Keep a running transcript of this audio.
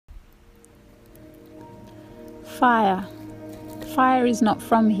Fire. Fire is not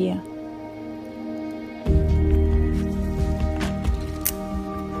from here.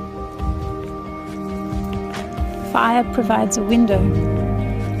 Fire provides a window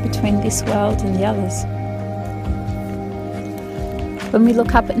between this world and the others. When we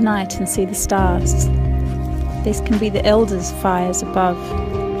look up at night and see the stars, these can be the elders' fires above.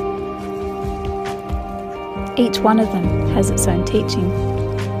 Each one of them has its own teaching,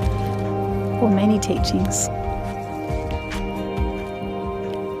 or many teachings.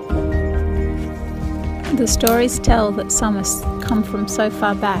 The stories tell that some have come from so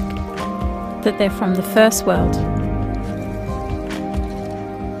far back that they're from the first world.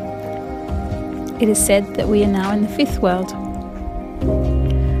 It is said that we are now in the fifth world,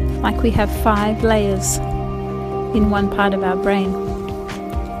 like we have 5 layers in one part of our brain.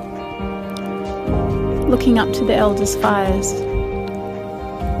 Looking up to the elders' fires,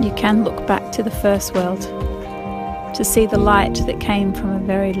 you can look back to the first world to see the light that came from a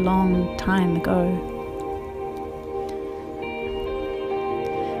very long time ago.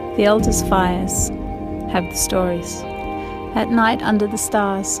 The elders' fires have the stories. At night under the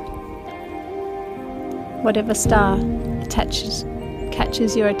stars, whatever star catches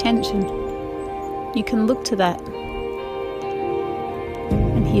your attention, you can look to that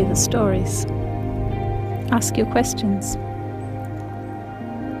and hear the stories. Ask your questions.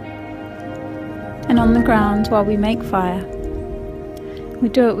 And on the ground, while we make fire, we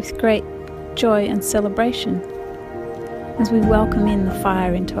do it with great joy and celebration as we welcome in the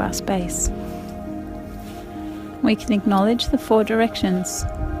fire into our space. We can acknowledge the 4 directions.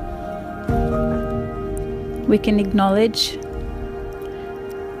 We can acknowledge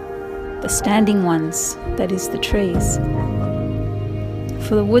the standing ones, that is the trees,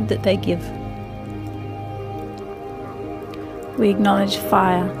 for the wood that they give. We acknowledge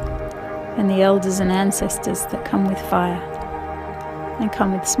fire and the elders and ancestors that come with fire and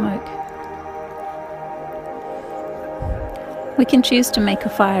come with smoke. We can choose to make a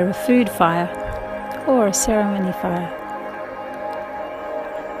fire a food fire or a ceremony fire.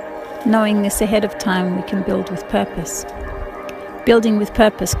 Knowing this ahead of time, we can build with purpose. Building with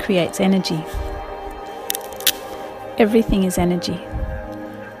purpose creates energy. Everything is energy.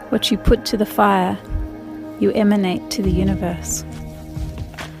 What you put to the fire, you emanate to the universe.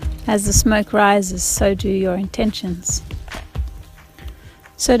 As the smoke rises, so do your intentions.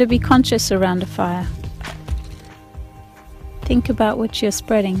 So to be conscious around a fire, think about what you're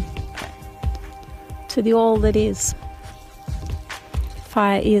spreading to the all that is.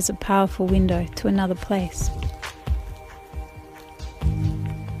 Fire is a powerful window to another place.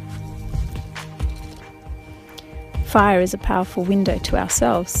 Fire is a powerful window to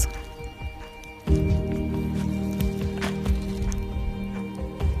ourselves.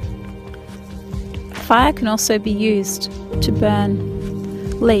 Fire can also be used to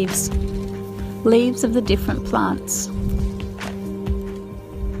burn leaves of the different plants.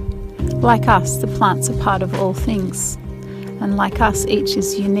 Like us, the plants are part of all things. And like us, each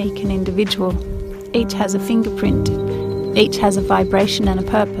is unique and individual. Each has a fingerprint. Each has a vibration and a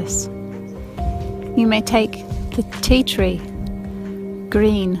purpose. You may take the tea tree,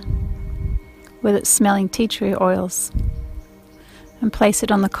 green, with its smelling tea tree oils, and place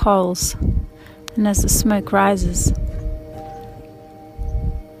it on the coals. And as the smoke rises,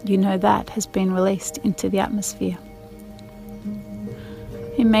 you know that has been released into the atmosphere.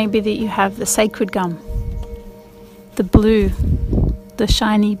 It may be that you have the sacred gum, the blue, the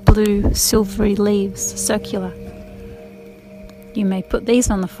shiny blue silvery leaves, circular. You may put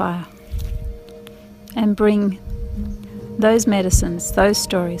these on the fire and bring those medicines, those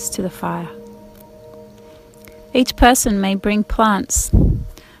stories to the fire. Each person may bring plants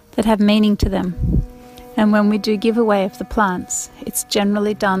that have meaning to them, and when we do giveaway of the plants, it's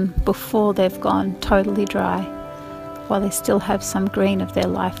generally done before they've gone totally dry, while they still have some green of their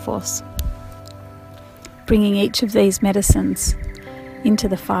life force. Bringing each of these medicines into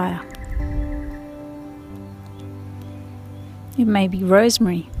the fire. It may be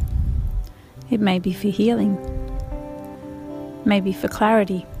rosemary. It may be for healing. Maybe for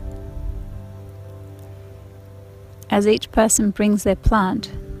clarity. As each person brings their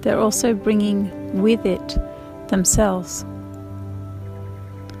plant, they're also bringing with it themselves.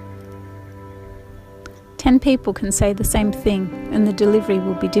 10 people can say the same thing, and the delivery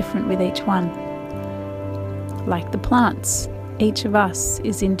will be different with each one. Like the plants, each of us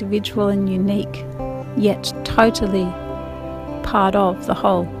is individual and unique, yet totally part of the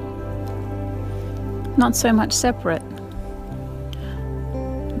whole. Not so much separate,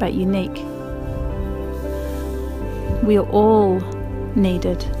 but unique. We are all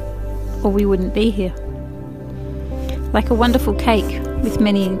needed, or we wouldn't be here. like a wonderful cake with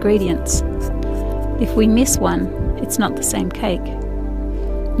many ingredients. If we miss one, it's not the same cake.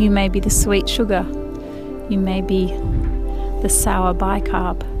 You may be the sweet sugar, you may be the sour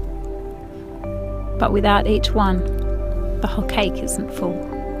bicarb, but without each one, the whole cake isn't full,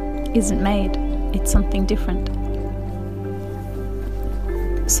 isn't made, it's something different.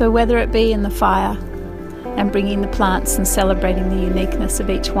 So whether it be in the fire and bringing the plants and celebrating the uniqueness of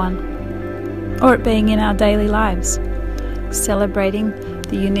each one, or it being in our daily lives, celebrating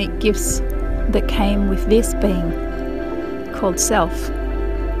the unique gifts that came with this being called self.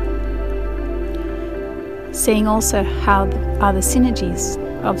 Seeing also how are the synergies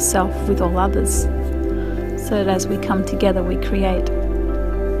of self with all others, so that as we come together we create.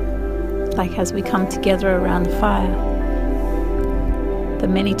 Like as we come together around the fire, the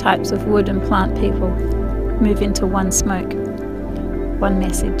many types of wood and plant people move into one smoke, one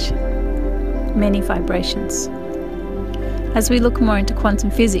message, many vibrations. As we look more into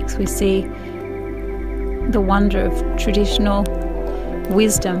quantum physics, we see the wonder of traditional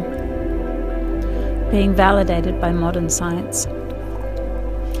wisdom being validated by modern science.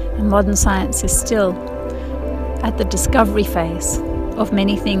 And modern science is still at the discovery phase of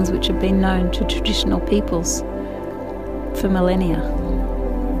many things which have been known to traditional peoples for millennia.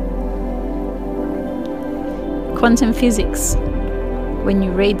 Quantum physics, when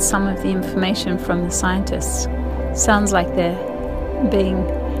you read some of the information from the scientists, sounds like they're being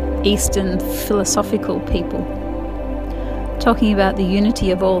Eastern philosophical people, talking about the unity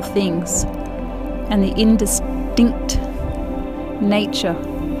of all things and the indistinct nature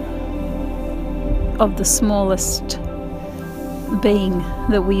of the smallest being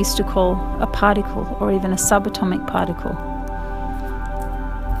that we used to call a particle or even a subatomic particle.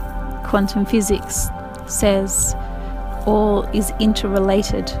 Quantum physics says all is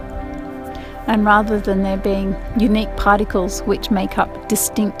interrelated, and rather than there being unique particles which make up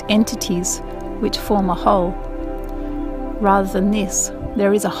distinct entities which form a whole, rather than this,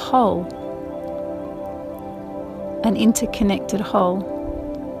 there is a whole, an interconnected whole,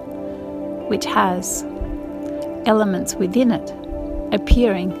 which has elements within it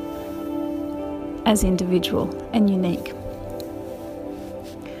appearing as individual and unique.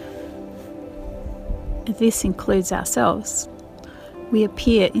 This includes ourselves. We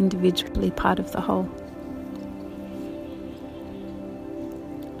appear individually part of the whole.